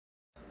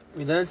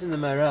We learned in the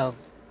Maharal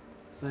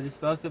that he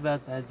spoke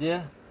about the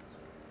idea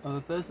of a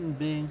person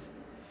being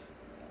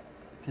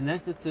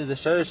connected to the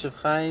Shorish of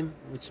Chaim,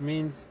 which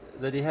means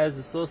that he has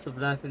a source of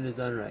life in his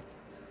own right.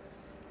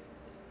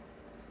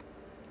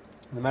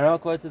 The Maharal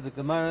quoted the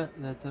Gemara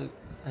that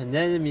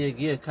Hanenim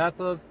Yagia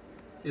Kapov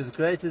is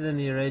greater than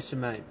the Yirei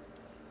Shemayim.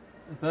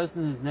 A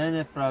person who's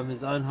nene from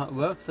his own hard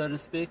work, so to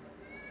speak.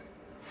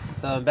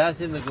 So about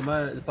him, the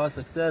Gemara, the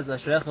pasuk says,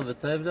 Ashrecha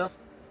v'tovdach,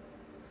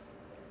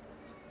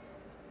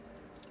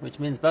 which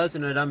means both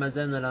in Olam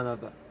Hazeh and Olam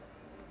Haba.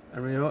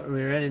 And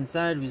we read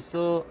inside, we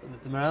saw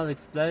that the Maharal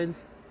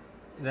explains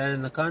that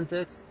in the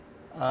context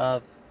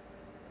of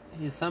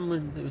he's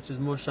someone which is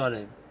more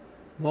shalem,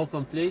 more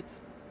complete.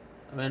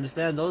 And we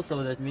understand also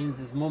what that means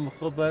is more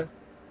mechubar,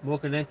 more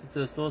connected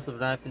to a source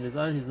of life in his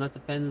own. He's not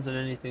dependent on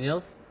anything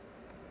else,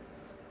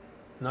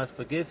 not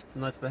for gifts,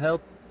 not for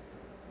help.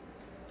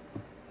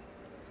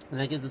 And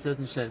that gives a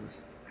certain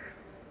shemus.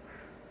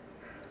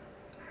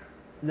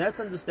 Let's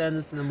understand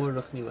this in a more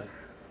ruchni way.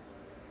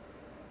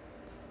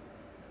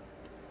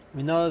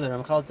 We know that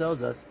Maharal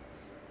tells us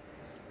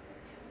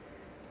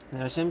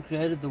that Hashem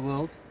created the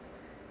world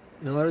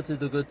in order to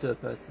do good to a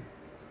person.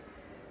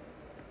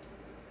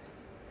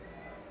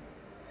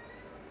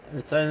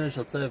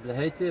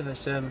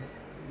 Hashem,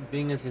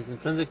 being as He's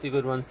intrinsically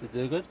good, wants to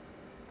do good.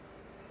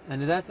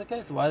 And if that's the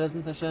case, why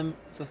doesn't Hashem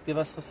just give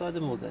us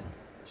chasadim all day?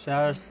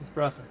 Shower us with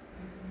bracha.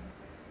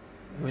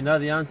 And we know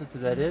the answer to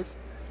that is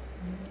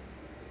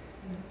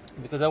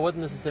because that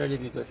wouldn't necessarily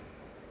be good.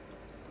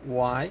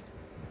 Why?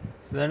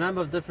 So there are a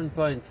number of different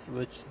points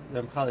which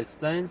the Maharal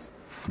explains.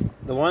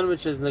 The one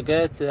which is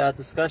negate to our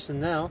discussion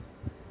now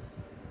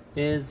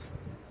is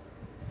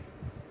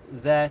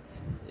that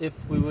if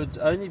we would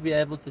only be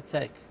able to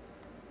take,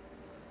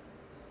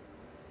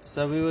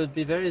 so we would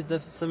be very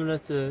similar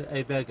to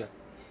a beggar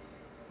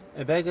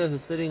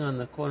who's sitting on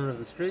the corner of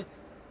the street,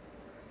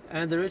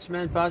 and the rich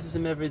man passes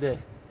him every day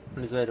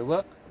on his way to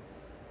work.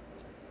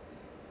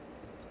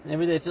 And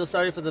every day he feels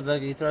sorry for the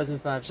beggar, he throws him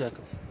 5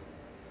 shekels.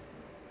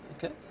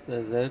 Okay,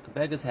 so the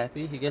beggar's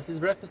happy, he gets his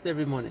breakfast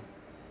every morning.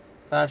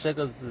 5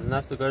 shekels is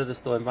enough to go to the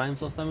store and buy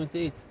himself something to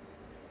eat.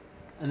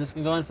 And this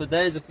can go on for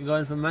days, it can go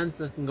on for months,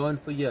 it can go on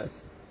for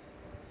years.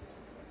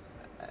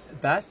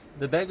 But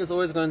the beggar is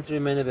always going to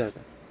remain a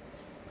beggar.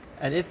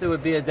 And if there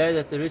would be a day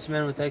that the rich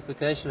man would take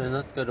vacation and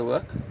not go to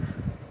work,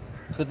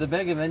 could the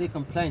beggar have any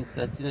complaints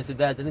that,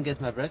 today I didn't get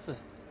my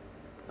breakfast?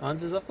 The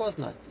answer is of course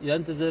not. You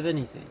don't deserve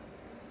anything.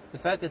 The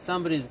fact that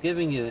somebody is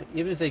giving you,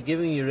 even if they're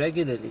giving you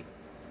regularly,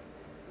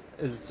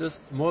 is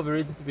just more of a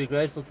reason to be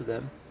grateful to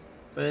them.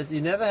 But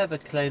you never have a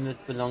claim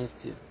that belongs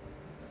to you.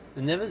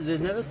 There's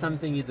never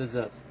something you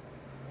deserve.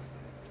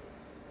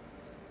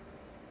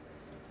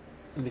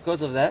 And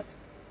because of that,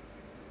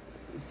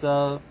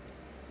 so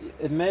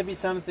it may be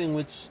something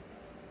which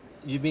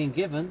you're being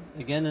given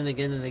again and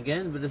again and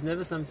again, but it's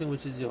never something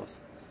which is yours.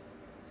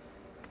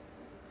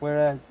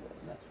 Whereas,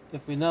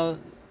 if we know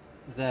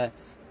that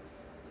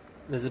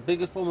there's a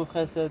bigger form of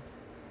chesed,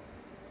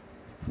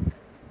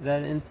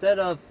 that instead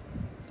of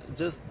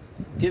just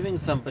giving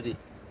somebody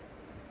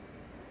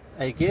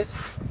a gift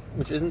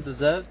which isn't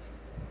deserved,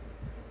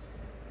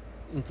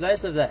 in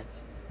place of that,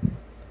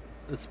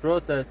 it's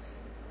brought that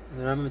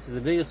the Rambam says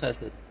a bigger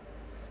chesed.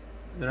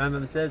 The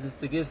Rambam says is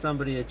to give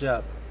somebody a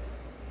job,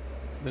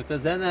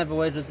 because then they have a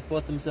way to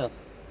support themselves.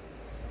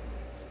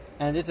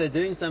 And if they're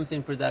doing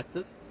something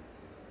productive,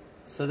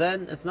 so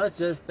then it's not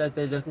just that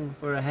they're looking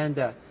for a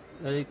handout,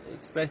 they're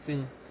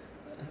expecting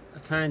a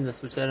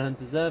kindness which they don't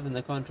deserve and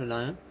they can't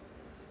rely on.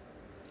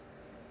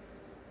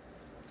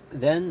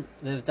 Then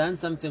they've done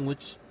something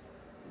which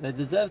they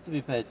deserve to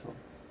be paid for,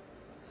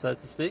 so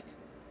to speak,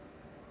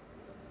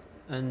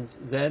 and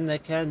then they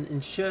can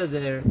ensure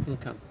their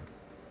income.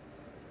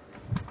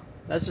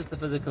 That's just the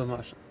physical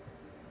marshal.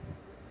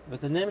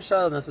 But the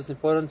nimshal, and that's what's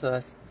important to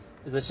us,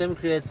 is Hashem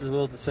creates His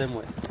world the same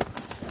way.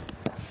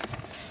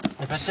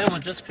 If Hashem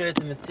would just create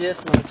the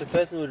mitzvahs in which a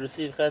person would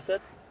receive chesed,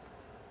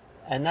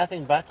 and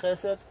nothing but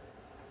chesed,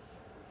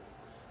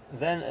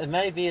 then it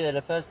may be that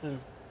a person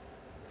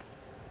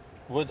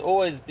would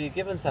always be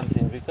given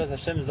something because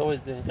Hashem is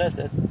always doing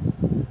chesed,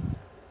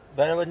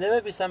 but it would never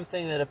be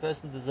something that a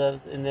person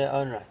deserves in their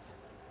own right.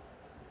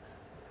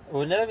 It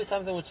would never be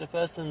something which a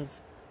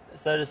person's,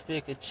 so to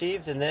speak,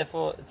 achieved, and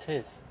therefore it's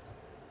his.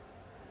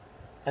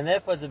 And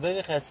therefore, as a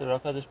big chesed,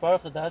 what HaKadosh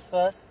Baruch Hu does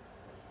for us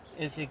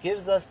is He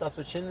gives us the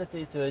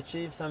opportunity to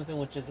achieve something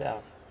which is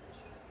ours.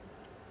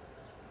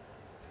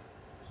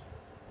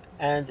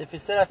 And if you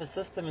set up a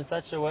system in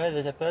such a way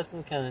that a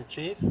person can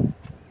achieve,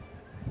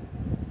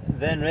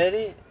 then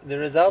really the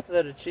result of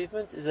that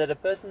achievement is that a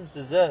person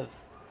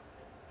deserves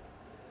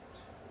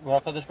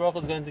what HaKadosh Baruch Hu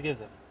is going to give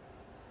them.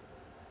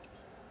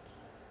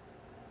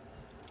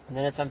 And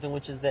then it's something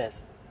which is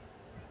theirs.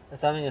 It's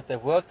something that they've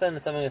worked on,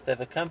 it's something that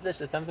they've accomplished,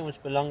 it's something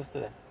which belongs to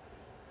them.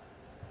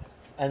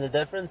 And the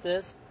difference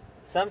is,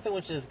 something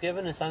which is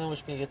given is something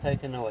which can get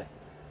taken away.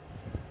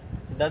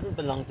 It doesn't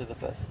belong to the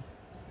person.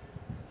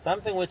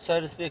 Something which, so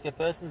to speak, a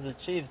person has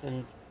achieved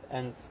and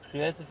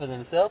created for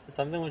themselves is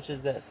something which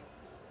is theirs.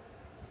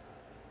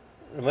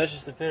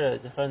 Moshe Shapiro,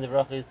 Zichron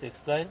Livracha, used to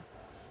explain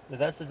that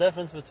that's the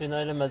difference between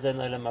Olam Hazeh and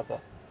Olam Haba.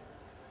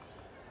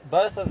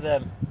 Both of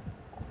them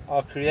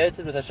are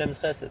created with Hashem's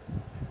chesed.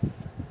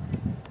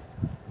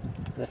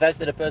 The fact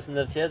that a person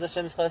lives here is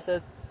Hashem's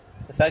chesed.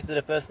 The fact that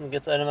a person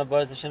gets Olam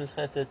Haba is Hashem's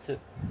chesed too.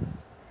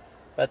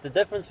 But the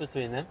difference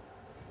between them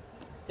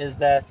is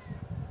that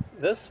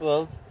this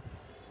world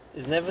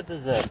is never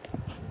deserved.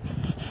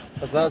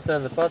 As well said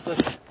in the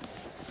pasuk,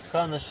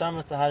 Kol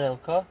neshama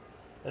tahalel ko,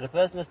 that a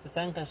person has to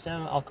thank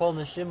Hashem al kol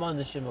neshima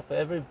neshima, for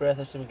every breath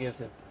Hashem gives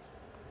him.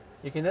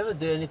 You can never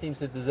do anything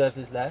to deserve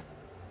his life.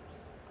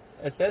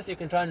 At best, you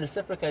can try and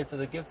reciprocate for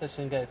the gift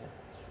Hashem gave him.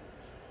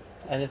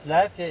 And if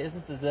life here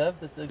isn't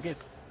deserved, it's a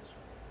gift.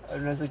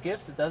 And as a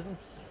gift, it doesn't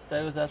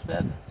stay with us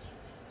forever.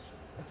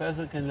 A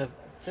person can live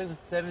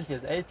 70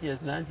 years, 80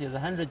 years, 90 years,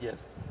 100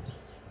 years.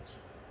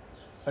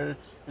 But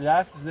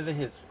life is never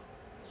his.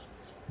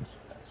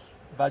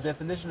 By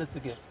definition, it's a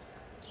gift.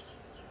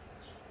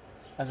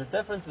 And the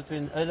difference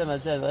between Olam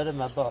Hazeh and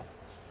Olam Haba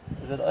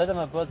is that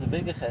Olam Haba is a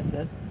bigger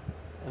chesed,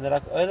 and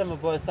that Olam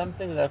Haba is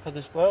something that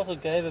HaKadosh Baruch Hu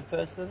gave a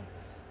person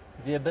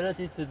the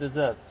ability to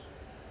deserve.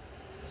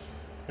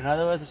 In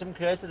other words, Hashem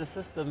created a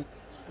system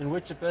in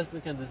which a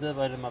person can deserve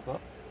Olam Haba.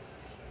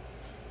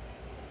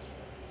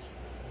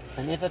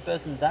 And if a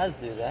person does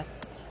do that,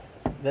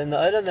 then the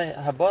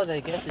Olam Haba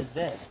they get is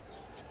theirs.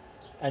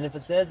 And if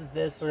it's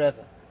theirs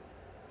forever.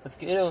 It's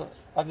Ke'ilu,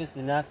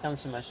 obviously life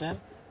comes from Hashem,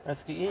 but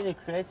it's Ke'ilu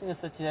creating a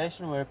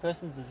situation where a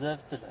person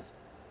deserves to live.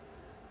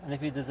 And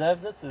if he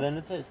deserves it, so then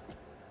it's his.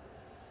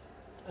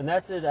 And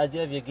that's the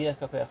idea of Yagiach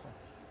Kapecha.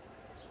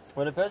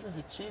 What a person's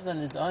achieved on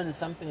his own is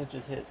something which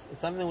is his.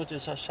 It's something which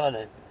is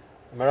Shalem.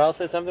 Maharal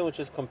says something which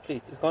is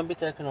complete. It can't be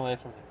taken away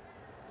from him.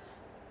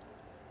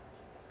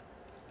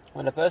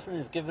 When a person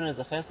is given as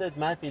a chesed, it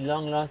might be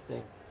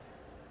long-lasting,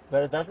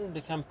 but it doesn't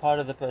become part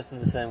of the person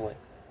the same way.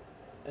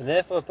 And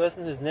therefore, a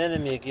person who's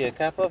nene miyagia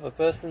kapov, a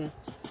person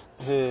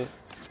who,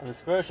 on the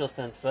spiritual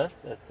sense first,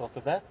 let's talk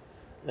about,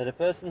 that a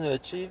person who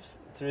achieves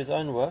through his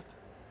own work,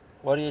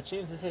 what he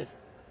achieves is his.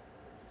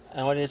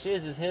 And what he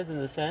achieves is his in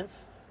the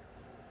sense,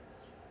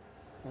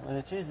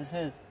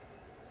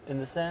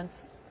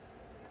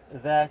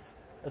 that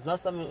it's not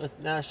something, it's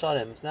now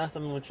shalem, it's now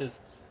something which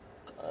is,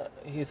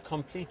 he's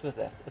complete with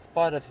that. It's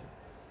part of him.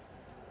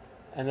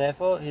 And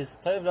therefore, he's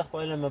tov lach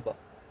b'olam haba.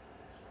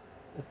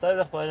 It's tov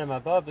lach b'olam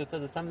haba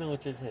because it's something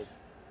which is his.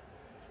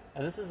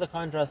 And this is the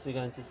contrast we're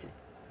going to see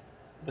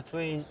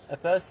between a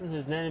person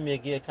who's nene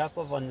miyagia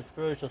kapov on the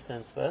spiritual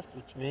sense first,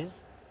 which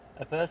means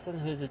a person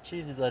who's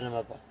achieved his olam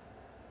haba.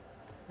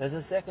 There's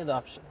a second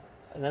option,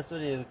 and that's what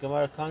the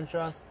Gemara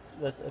contrasts,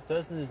 that a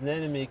person who's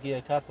nene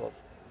miyagia kapov,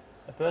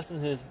 a person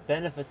who's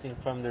benefiting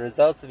from the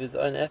results of his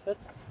own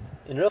efforts,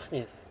 in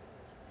ruchnius,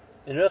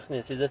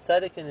 he's a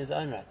tzaddik in his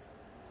own right,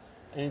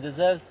 and he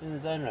deserves in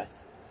his own right.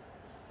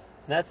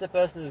 And that's the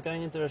person who's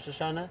going into Rosh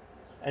Hashanah,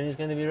 and he's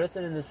going to be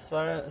written in the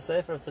Sefer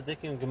of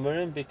Tzaddikim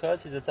Gemurim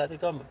because he's a tzaddik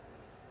gomer.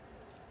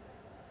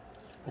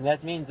 And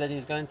that means that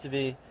he's going to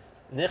be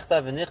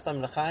nichtav and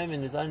nichtam l'chaim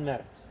in his own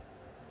merit.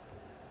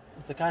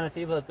 It's the kind of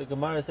people that the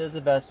Gemara says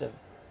about them,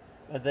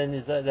 that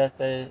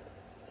they're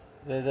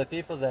the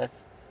people that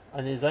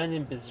are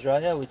nizonim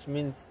bizraya, which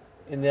means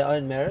in their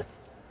own merit,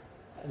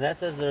 and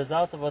that's as a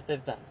result of what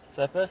they've done.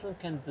 So a person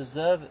can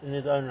deserve in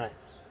his own right,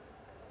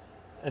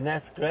 and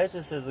that's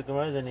greater, says the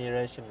Gemara, than a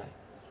Yirei Shamayim.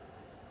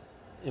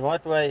 In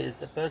what way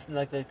is a person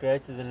like that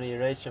greater than a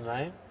Yirei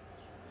Shamayim?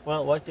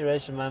 Well, what Yirei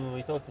Shamayim are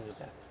we talking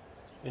about?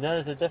 We know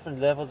that there are different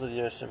levels of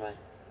Yirei Shamayim.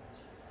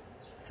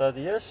 So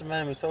the Yirei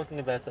Shamayim we're talking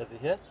about over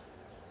here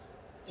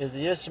is the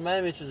Yirei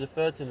Shamayim which is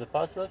referred to in the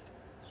pasuk,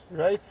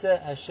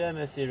 Roitze Hashem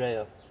es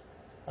Yireov.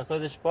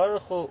 HaKadosh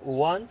Baruch Hu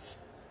wants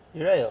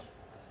Yireov.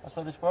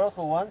 HaKadosh Baruch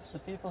Hu wants the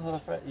people who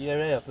are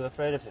Yireov, who are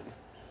afraid of Him,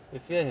 who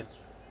fear Him.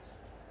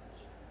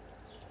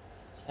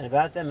 And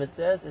about them it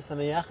says,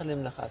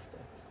 Esameyachalim lechasto.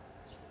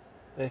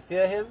 They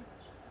fear Him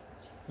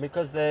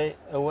because they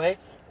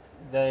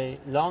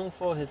long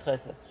for His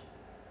chesed.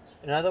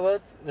 In other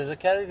words, there's a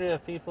category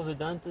of people who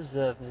don't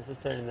deserve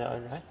necessarily in their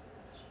own right,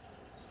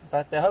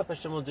 but they hope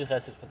Hashem will do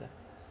chesed for them.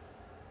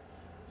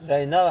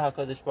 They know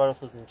HaKadosh Baruch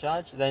Hu is in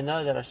charge, they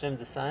know that Hashem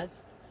decides,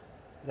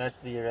 that's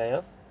the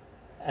Yireov,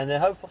 and they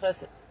hope for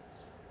chesed.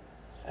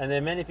 And there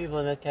are many people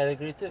in that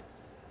category too.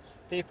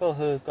 People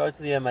who go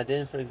to the Yom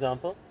Hadin, for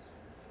example,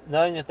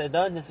 knowing that they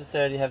don't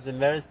necessarily have the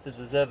merits to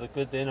deserve a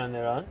good din on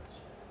their own,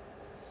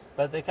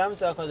 but they come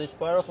to HaKadosh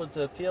Baruch Hu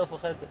to appeal for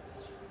chesed.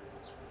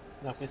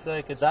 Like we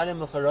say,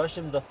 Kedalim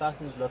u'charoshim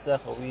dafachim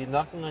d'losecha, we're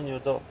knocking on your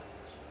door,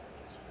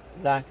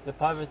 like the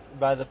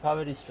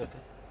poverty stricken,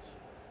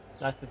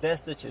 like the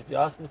destitute, you're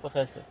asking for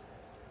chesed.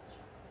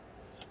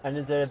 And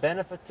is there a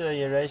benefit to a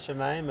Yirei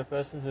Shamayim, a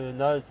person who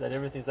knows that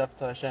everything's up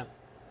to Hashem,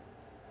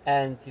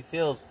 and he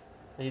feels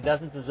that he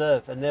doesn't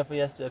deserve, and therefore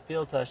he has to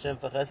appeal to Hashem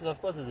for chesed?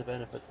 Of course there's a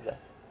benefit to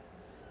that.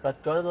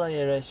 But Godla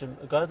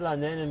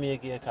Nene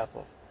Miyagia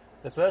Kapov,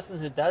 the person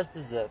who does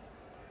deserve,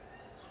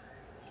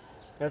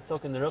 let's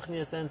talk in the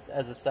Ruchniya sense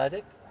as a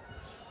tzaddik,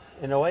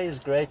 in a way is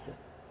greater.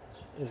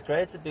 Is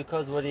greater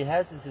because what he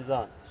has is his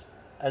own,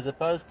 as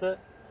opposed to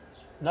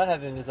not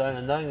having his own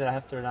and knowing that I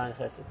have to rely on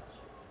chesed.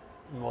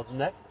 More than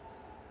that,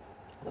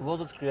 the world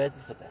was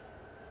created for that.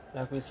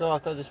 Like we saw,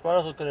 HaKadosh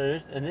Baruch Hu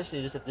could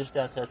initially just have dished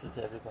out chesed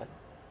to everybody.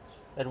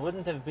 That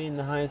wouldn't have been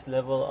the highest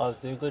level of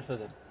doing good for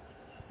them.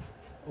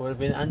 It would have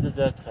been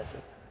undeserved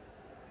chesed.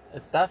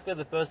 It's dafka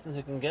the person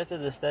who can get to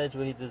the stage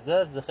where he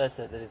deserves the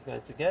chesed that he's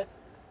going to get.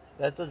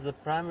 That was the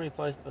primary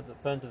point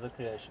of the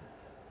creation.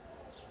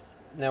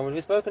 Now, when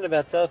we've spoken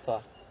about so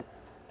far,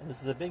 and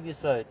this is a big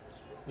yesod,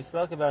 we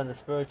spoke about on the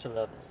spiritual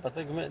level, but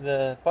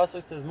the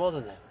pasuk says more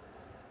than that.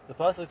 The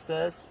pasuk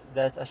says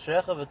that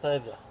ashrecha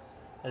v'tovlach,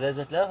 and there's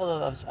a level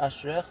of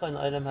ashrecha in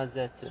olam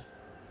hazeh too.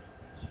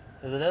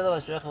 There's a level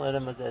of ashrecha in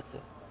olam hazeh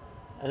too,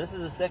 and this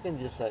is the second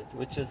yesod,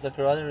 which is the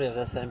corollary of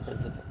the same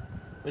principle,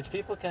 which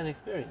people can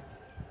experience.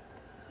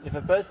 If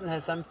a person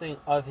has something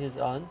of his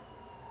own,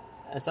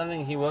 and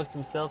something he worked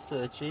himself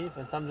to achieve,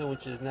 and something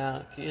which is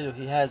now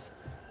he has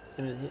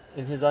in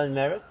his own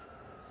merit,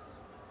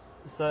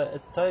 so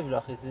it's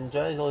tovlach.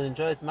 He'll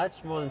enjoy it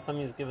much more than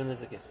something he's given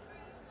as a gift.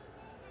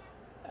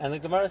 And the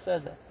Gemara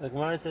says that. The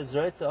Gemara says,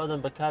 "Roitza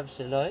adam b'kav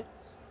sheloi,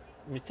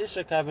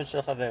 mitisha kavin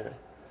shel chaverei."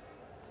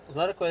 It's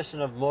not a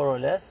question of more or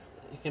less.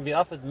 It can be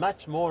offered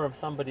much more of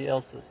somebody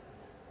else's,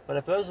 but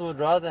a person would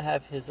rather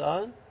have his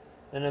own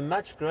than a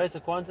much greater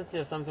quantity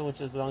of something which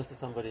belongs to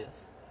somebody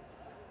else.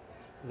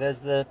 There's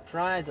the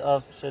pride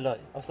of sheloi,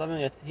 of something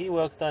that he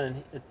worked on,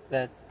 and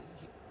that,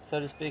 so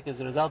to speak, is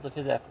the result of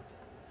his efforts.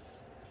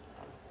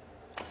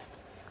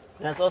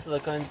 And that's also the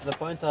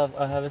point of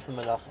ahavas and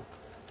malacha.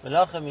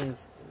 Malacha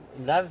means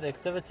love the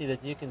activity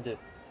that you can do,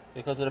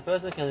 because what a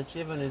person can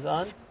achieve on his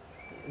own,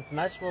 it's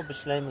much more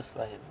b'shleimus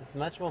by him. It's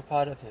much more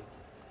part of him.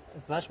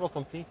 It's much more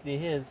completely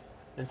his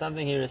than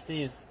something he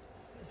receives,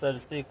 so to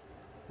speak,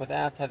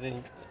 without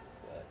having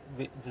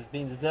just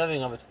being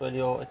deserving of it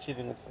fully or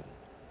achieving it fully.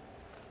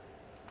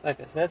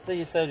 Okay, so that's the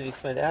yesod we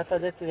explained.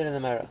 Outside, let's see that in the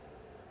Maharal.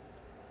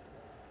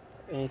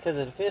 And he says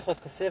that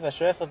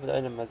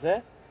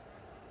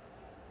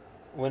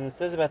when it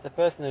says about the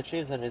person who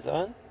achieves on his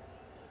own,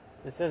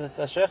 it says it's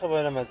ashrecha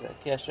b'olam hazeh.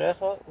 Ki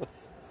ashrecha,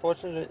 what's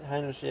fortunate,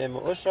 hainu sheyeh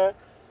me'ushar,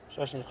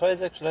 shoshin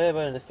choyzek, shlo yeh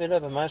nefila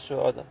b'mashu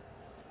adam.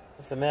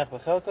 V'sameach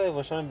b'chelko,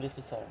 v'shalom b'li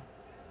chisaron.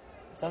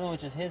 Something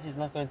which is his, he's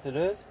not going to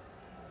lose.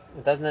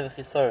 It doesn't have a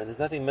chisaron. There's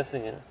nothing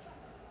missing in it,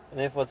 and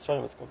therefore the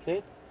shalom is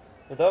complete.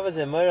 V'dava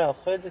zeh moira al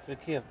choyzek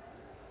v'kiyum.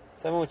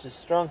 Something which is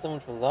strong, something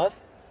which will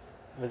last.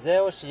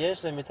 V'zeu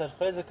sheyesh le mitzad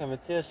choyzek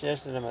ha'metzias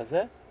sheyesh le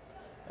lemazeh.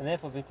 And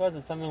therefore, because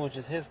it's something which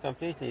is his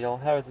completely, he'll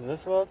have it in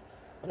this world.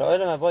 The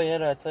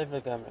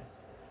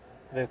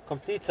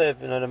complete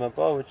tov in Olam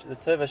Haba, which the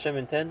tov Hashem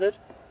intended,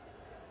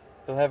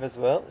 he'll have as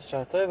well. What's good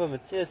in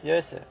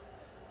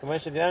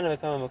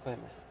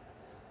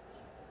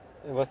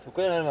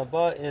Olam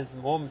Haba is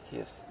more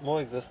mitzias, more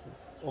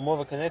existence, or more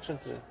of a connection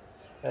to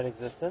that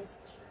existence.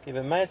 When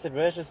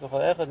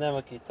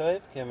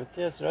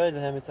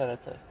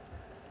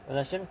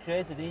Hashem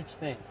created each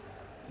thing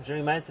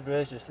during Ma'aseh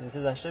Bereshis, and he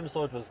says Hashem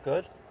saw it was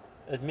good,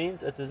 it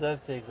means it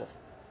deserved to exist.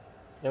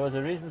 There was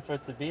a reason for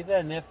it to be there,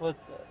 and therefore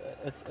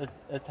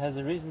it has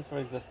a reason for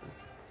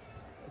existence.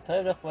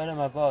 Tovlach b'olam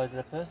haba is that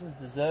a person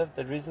deserved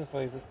the reason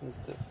for existence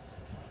too.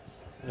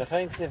 And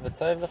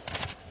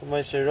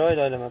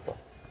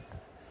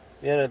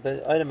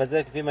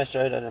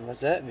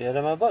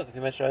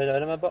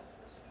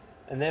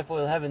therefore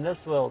we'll have in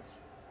this world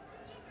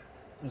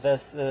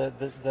the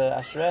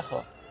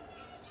ashrecha,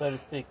 so to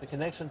speak, the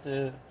connection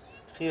to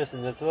chiyus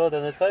in this world,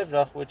 and the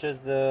tovlach, which is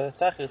the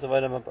tachlis of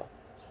Olam Haba.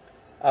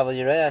 Aval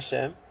Yirei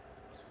Hashem,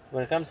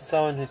 when it comes to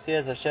someone who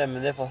fears Hashem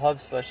and therefore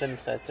hopes for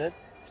Hashem's chesed,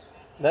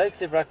 lo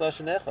yiksiv rak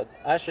lashon echad,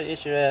 asher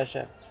ish Yirei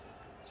Hashem.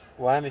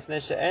 Why? Mifnei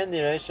she'en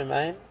Yirei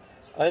Shemayim,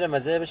 Olam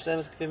hazeh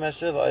b'shleimus k'fi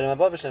mashuv, Olam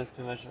Haba b'shleimus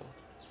k'fi mashuv.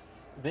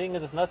 Being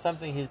as it's not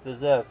something he's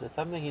deserved, it's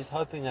something he's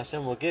hoping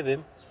Hashem will give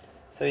him,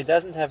 so he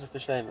doesn't have it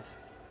b'shleimus.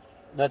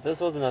 Not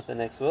this world and not the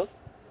next world.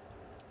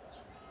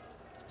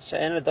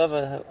 She'en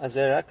l'dova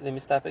hazeh rak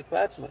lemistapek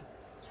ba'atzmai,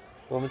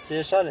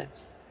 v'u'mitzvah shalem.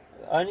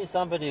 Only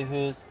somebody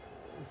who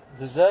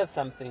deserves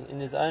something in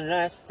his own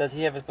right does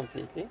he have it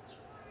completely,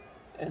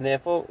 and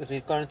therefore, if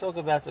we're going to talk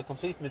about the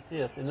complete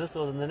mitzias in this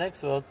world and the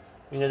next world,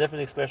 we need a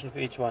different expression for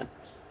each one.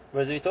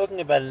 Whereas if we're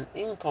talking about an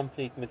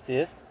incomplete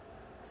mitzias,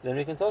 so then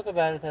we can talk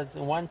about it as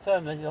in one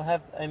term that you'll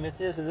have a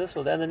mitzias in this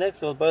world and the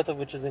next world, both of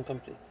which is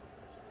incomplete.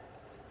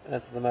 And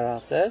that's what the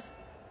Maharal says.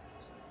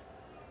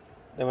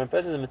 That when a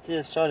person is a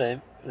mitzias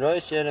shalem, roi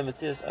she'ela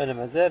mitzias olam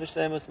hazeh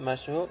b'shleimus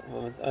mashu,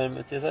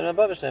 mitzias olam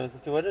haba b'shleimus,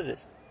 that's what it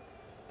is.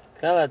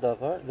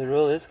 The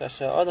rule is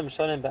kasher adam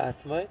shalem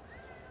ba'atzmoi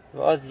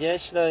v'az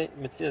yesh lo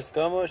mitzias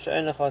gomo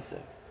she'en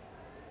lechaser.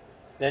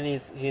 Then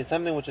he's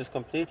something which is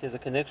complete. He has a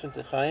connection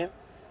to Chaim,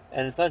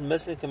 and it's not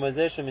missing.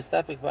 K'mozeh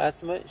shemistapik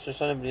ba'atzmoi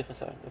she'shalem b'li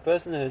chasaron. A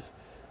person who's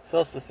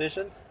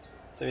self-sufficient,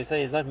 so we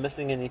say he's not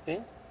missing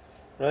anything.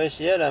 Roi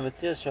she'ela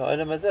mitzias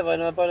she'olam hazeh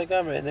v'olam haba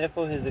legamrei, and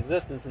therefore his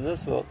existence in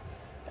this world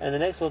and the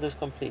next world is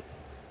complete.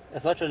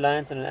 It's not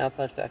reliant on an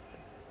outside factor.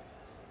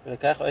 The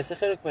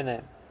mashrecha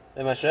b'olam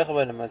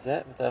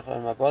hazeh, v'tarech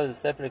olam haba, is a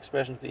separate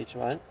expression for each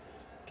one.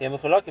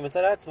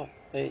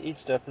 They're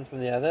each different from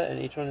the other, and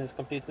each one is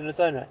complete in its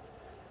own right.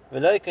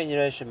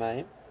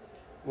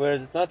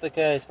 Whereas it's not the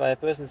case by a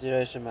person's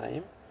Yirei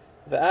Shemayim.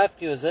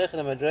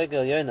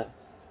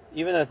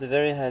 Even though it's a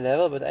very high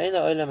level, but he's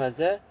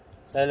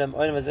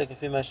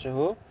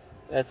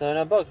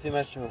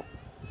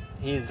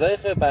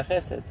Zeicher by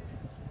Chesed,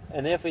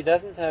 and therefore he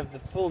doesn't have the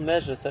full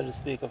measure, so to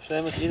speak, of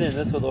Shlemus either in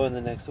this world or in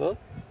the next world.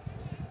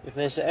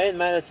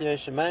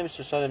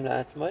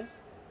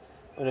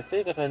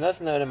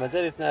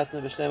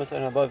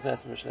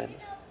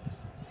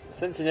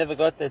 Since he never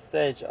got that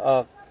stage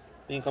of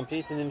being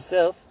complete in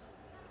himself,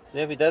 so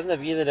therefore he doesn't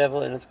have either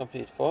level in its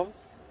complete form.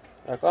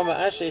 And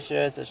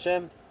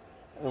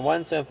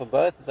one term for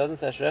both, it doesn't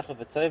say Ashrecha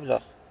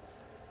v'Tovlach,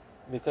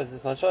 because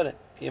it's not Sholem.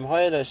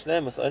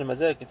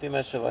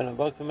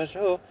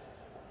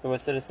 It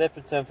was set a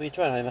separate term for each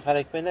one. And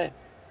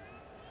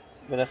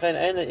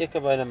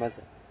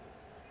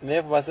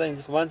therefore, by saying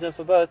just one term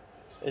for both,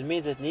 it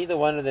means that neither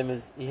one of them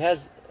he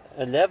has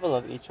a level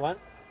of each one,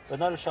 but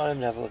not a Shalom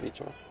level of each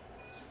one.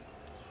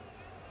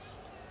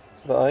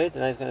 And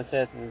now he's going to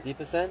say it in a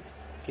deeper sense.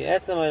 The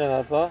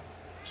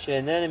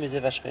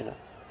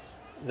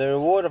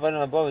reward of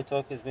Olam Haba, we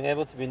talk, is being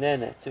able to be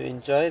nene, to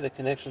enjoy the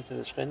connection to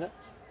the Shechina.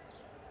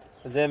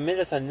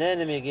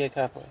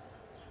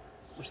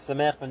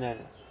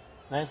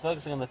 Now he's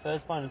focusing on the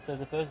first point. It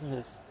says a person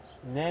who's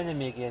nene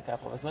mi'yagiyah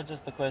kappa. It's not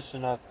just the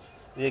question of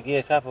the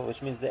yagiyah kappa,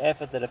 which means the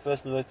effort that a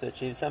person works to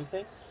achieve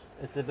something.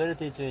 It's the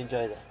ability to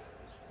enjoy that.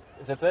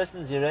 If a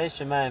person is Yirei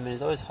Shemayim and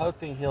is always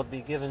hoping he'll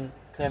be given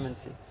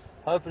clemency,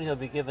 hoping he'll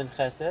be given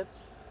chesed,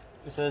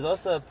 so there's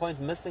also a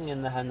point missing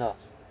in the hana,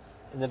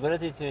 in the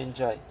ability to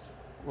enjoy.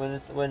 When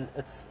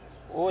it's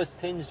always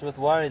tinged with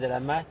worry that I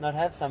might not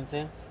have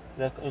something,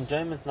 the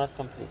enjoyment's not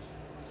complete.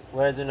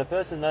 Whereas when a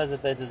person knows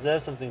that they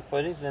deserve something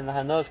fully, then the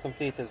hana is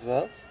complete as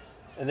well.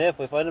 And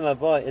therefore, if Olam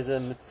Haba is a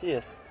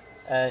mitzias,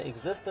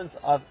 existence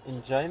of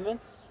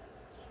enjoyment,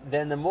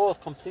 then the more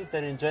complete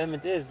that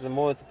enjoyment is, the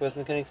more the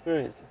person can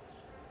experience it.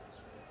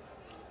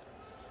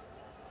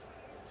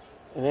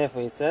 And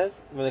therefore he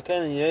says, it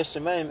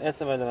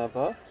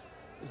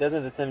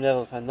doesn't have the same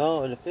level of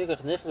hana, it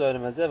doesn't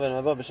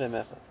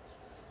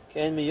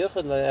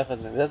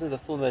have the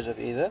full measure of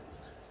either.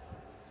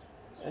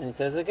 And he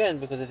says again,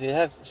 because if you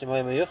have if you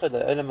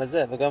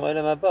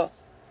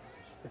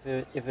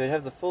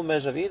have the full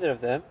measure of either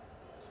of them,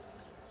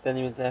 then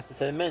you would have to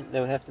say they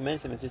would have to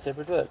mention them in two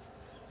separate words.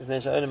 It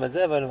says the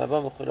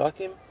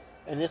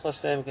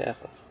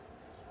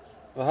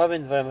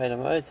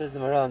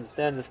Maharal,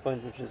 understand this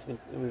point which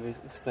we've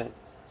explained.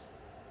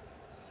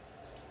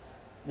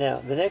 Now,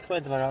 the next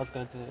point the Maharal is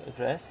going to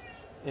address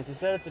is, he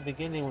said at the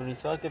beginning when we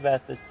spoke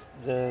about the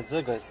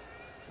Zugos,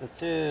 the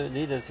two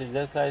leaders who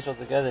led Klal Yisrael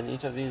together in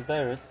each of these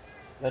doros,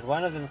 that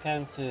one of them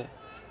came to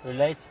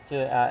relate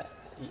to our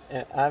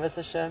Avos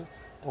Hashem,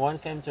 and one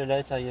came to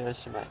relate to our Yirei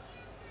Shemayim.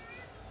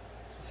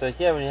 So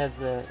here, when he has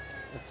the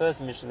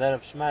first mission, that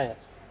of Shmaya,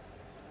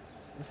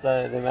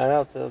 so the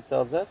Maharal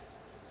tells us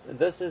that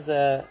this is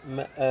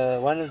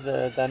one of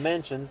the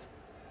dimensions,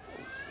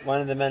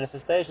 one of the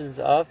manifestations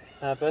of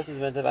how a person is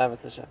meant to have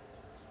Avos Hashem.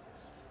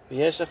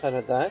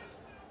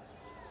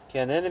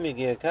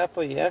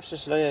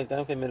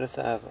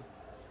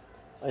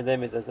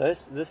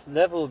 This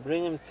level will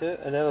bring him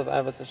to a level of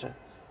Avos Hashem.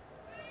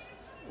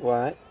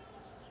 Why?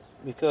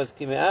 Because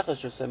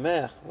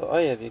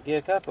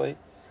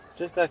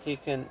just like he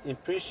can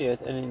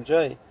appreciate and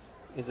enjoy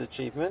his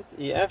achievement,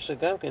 if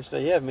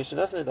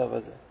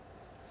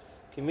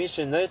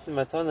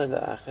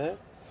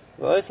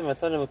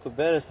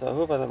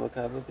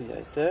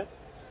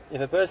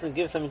a person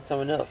gives something to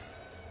someone else,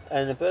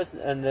 and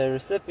the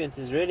recipient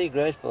is really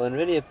grateful and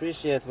really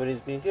appreciates what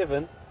he's been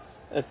given,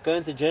 it's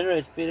going to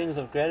generate feelings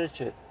of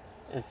gratitude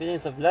and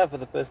feelings of love for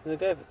the person who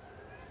gave it.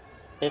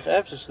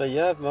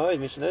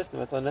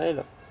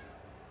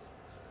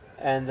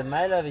 And the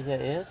mail over here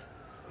is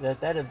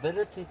that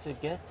ability to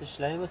get to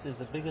shleimus is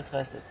the biggest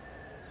chesed.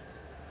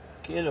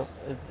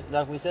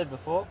 Like we said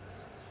before,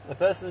 a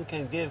person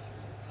can give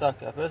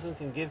tzedakah, a person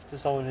can give to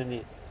someone who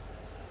needs.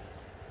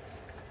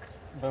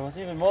 But what's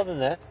even more than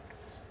that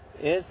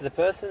is the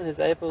person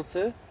who's able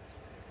to,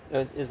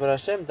 is what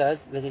Hashem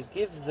does, that He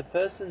gives the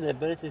person the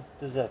ability to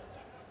deserve.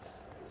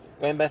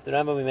 Going back to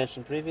Rambam, we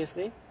mentioned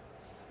previously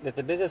that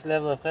the biggest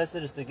level of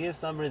chesed is to give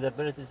somebody the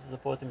ability to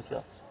support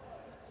himself.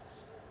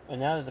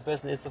 And now that the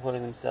person is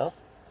supporting himself,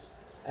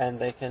 and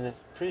they can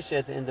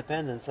appreciate the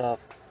independence of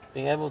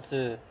being able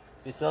to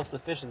be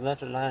self-sufficient,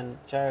 not rely on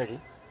charity,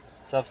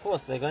 so of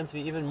course they're going to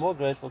be even more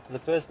grateful to the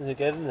person who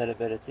gave them that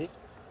ability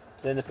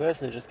than the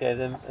person who just gave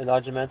them a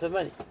large amount of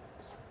money.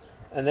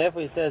 And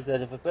therefore he says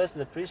that if a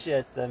person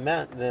appreciates the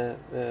amount,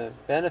 the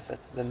benefit,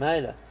 the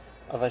maila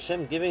of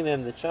Hashem giving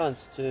them the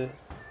chance to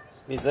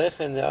be zeich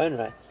in their own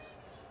right,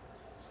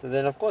 so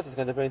then of course it's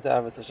going to bring to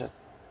Avos Hashem.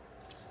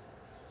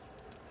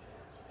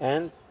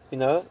 And we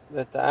know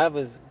that the Av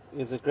is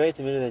a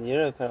greater meaning than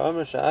Yira.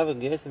 Ka'omer sha'av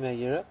g'yesem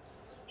ha'yira,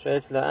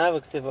 she'etz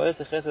la'av k'sev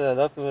o'esech chesed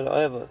alofim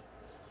v'la'oyavov,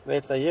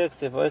 ve'etz ha'yira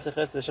k'sev o'esech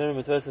chesed Hashem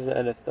mitzvosem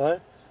v'elef tar,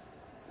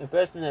 A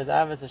person has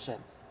Avos Hashem.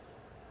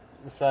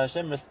 So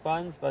Hashem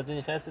responds by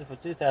doing chesed for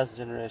 2,000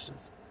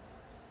 generations.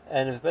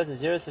 And if a person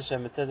is Yiras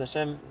Hashem, it says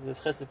Hashem does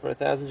chesed for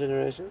 1,000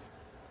 generations.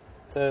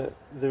 So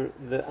the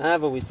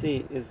Ava we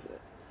see is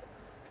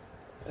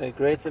a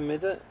greater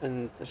midah,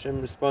 and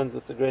Hashem responds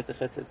with a greater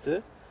chesed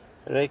too.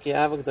 Pirkei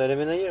Avos g'dolei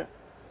min hayira.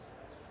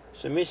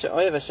 Shemisha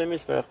oyev Hashem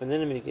yisparach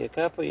v'nenemi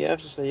yigiyakapo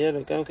yavshish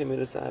layera gam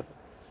kemidas Ava.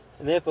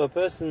 And therefore, a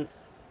person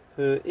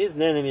who is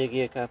nenemi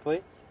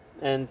yigiyakapo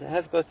and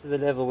has got to the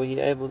level where he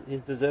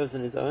deserves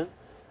on his own,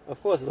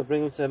 of course, it will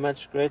bring him to a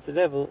much greater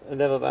level, a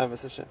level of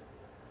Avos Hashem.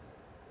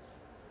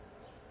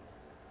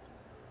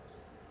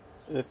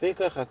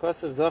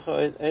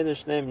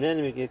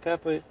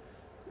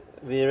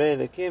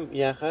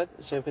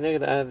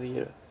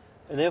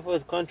 And therefore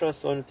it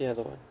contrasts one with the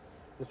other one.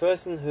 The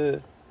person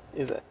who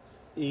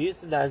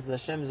utilizes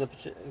Hashem's the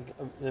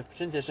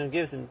opportunity Hashem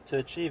gives him to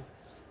achieve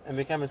and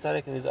become a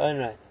tzaddik in his own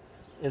right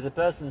is a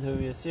person who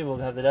we assume will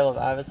have the level of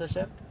Avos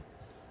Hashem.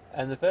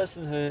 And the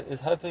person who is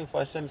hoping for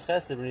Hashem's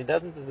chesed when he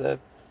doesn't deserve,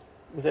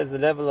 he says the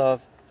level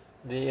of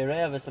the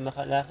Pirkei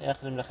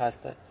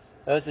Avos.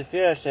 Those who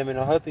fear Hashem and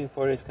are hoping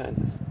for His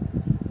kindness,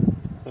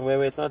 and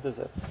where it's not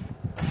deserved.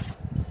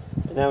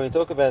 And now we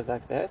talk about it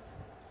like that.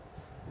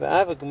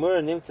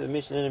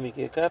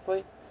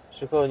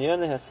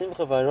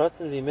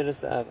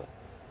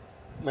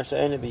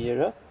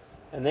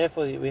 And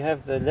therefore we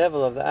have the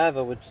level of the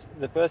Ava which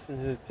the person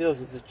who feels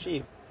is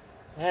achieved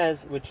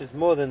has, which is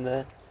more than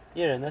the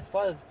Yira, and that's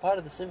part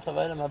of the Simcha of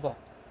Olam Haba.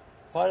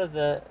 Part of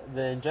the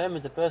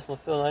enjoyment the person will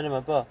feel in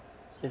Olam Haba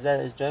is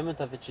that enjoyment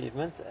of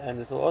achievements, and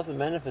it will also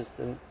manifest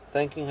in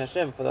thanking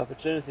Hashem for the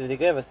opportunity that He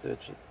gave us to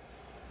achieve.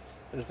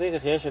 It's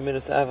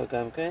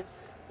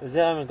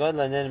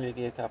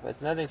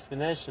another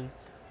explanation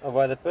of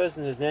why the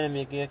person who's Nenem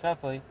Yigiyah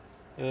Kapoi,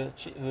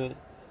 who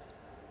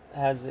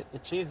has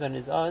achieved on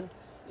his own,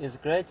 is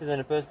greater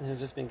than a person who's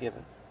just been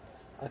given.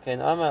 Okay,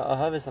 and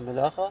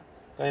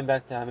going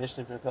back to our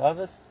Mishnah in Pirkei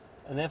Avos,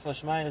 and therefore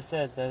Shmaya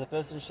said that a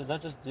person should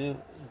not just do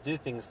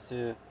things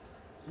to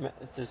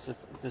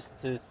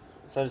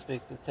so to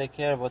speak take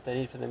care of what they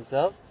need for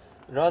themselves,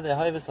 but rather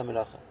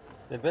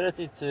the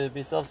ability to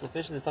be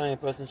self-sufficient is something a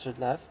person should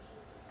love.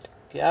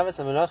 That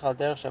same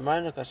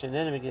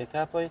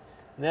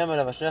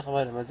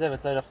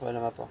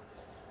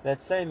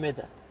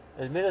midah,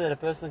 the midah that a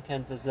person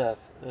can deserve,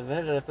 the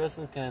midah that a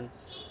person can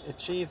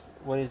achieve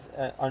what is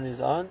on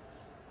his own,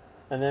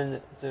 and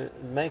then to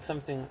make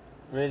something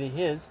really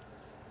his,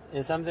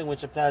 is something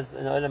which applies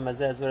in Olam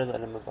Hazeh as well as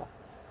Olam Haba.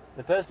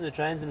 The person who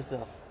trains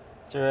himself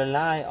to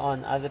rely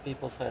on other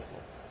people's chesed,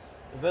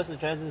 the person who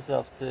trains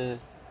himself to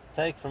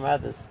take from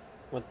others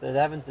what they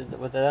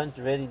don't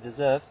really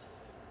deserve,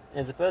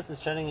 is a person who's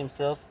training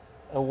himself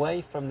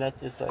away from that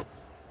yesod.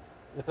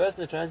 The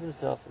person who trains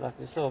himself, like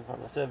we saw from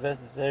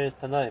various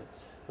Tanoim,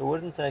 who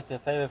wouldn't take a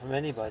favor from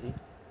anybody,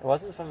 it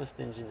wasn't from a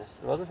stinginess,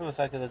 it wasn't from a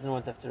fact that they didn't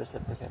want to have to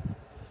reciprocate,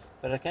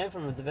 but it came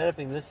from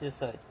developing this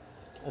yesod,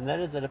 and that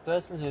is that a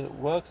person who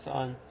works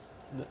on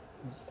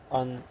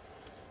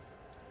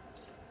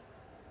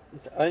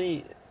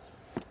only,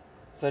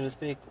 so to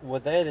speak,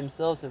 what they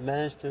themselves have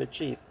managed to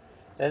achieve,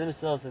 they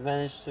themselves have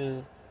managed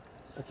to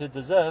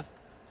deserve,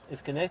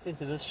 is connecting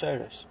to this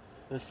shorish,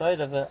 the side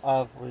of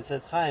what we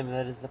said Chaim, and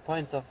that is the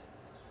point of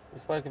we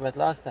spoke about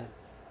last time,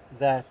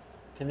 that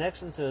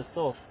connection to a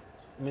source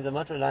means I'm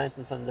not reliant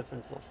on some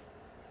different source,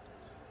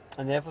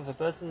 and therefore if a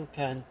person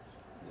can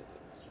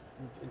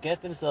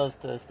get themselves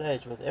to a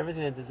stage where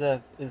everything they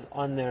deserve is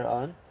on their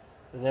own,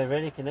 they're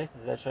really connected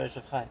to that shorish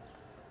of Chaim.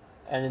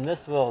 And in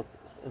this world,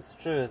 it's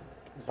true,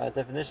 by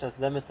definition it's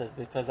limited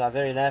because our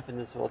very life in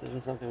this world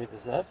isn't something we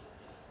deserve,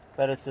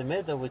 but it's a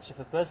midah which if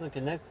a person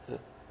connects to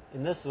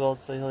in this world,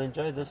 so he'll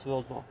enjoy this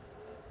world more.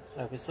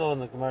 Like we saw in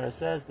the Gemara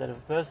says that if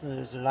a person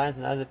is reliant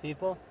on other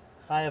people,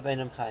 chayav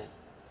einam chayim,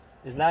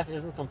 his life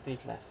isn't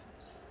complete life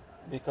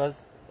because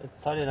it's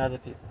totally on other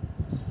people.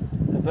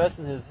 A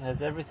person who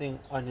has everything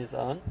on his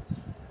own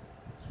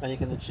and he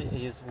can achieve,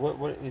 he's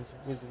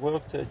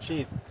worked to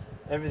achieve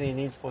everything he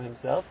needs for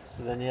himself,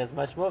 so then he has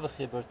much more of a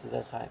chibur to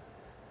that chayim.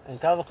 And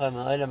kavachayim in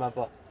olam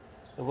haba,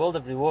 the world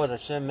of reward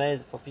Hashem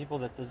made for people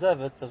that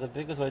deserve it, so the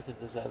biggest way to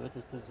deserve it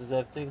is to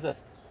deserve to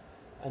exist.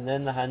 And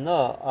then the hana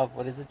of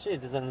what is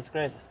achieved is on its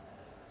greatest.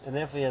 And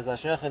therefore he has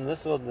ashrech in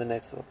this world and the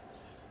next world.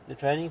 The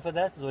training for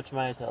that is what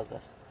Shmaya tells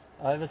us.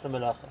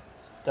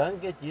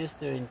 Don't get used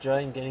to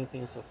enjoying getting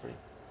things for free.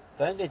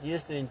 Don't get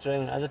used to enjoying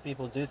when other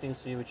people do things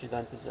for you which you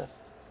don't deserve.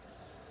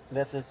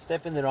 That's a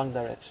step in the wrong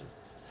direction.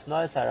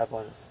 Snois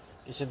harabonos.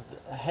 You should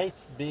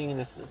hate being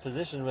in a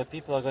position where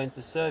people are going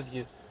to serve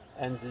you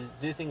and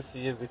do things for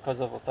you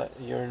because of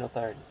you're in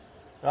authority.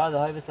 Rather,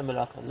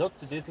 look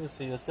to do things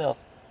for yourself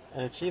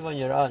and achieve on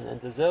your own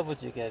and deserve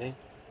what you're getting,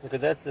 because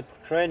that's the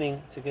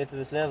training to get to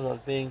this level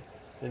of being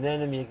the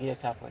Nenem Yigiyah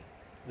Kapoi,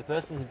 the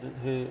person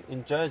who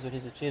enjoys what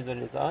he's achieved on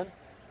his own,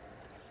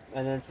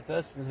 and then it's the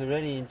person who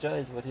really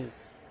enjoys what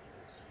his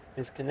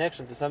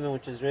connection to something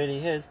which is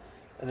really his,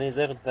 and then he's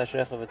able to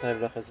tashrecha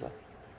v'tayv lach as well.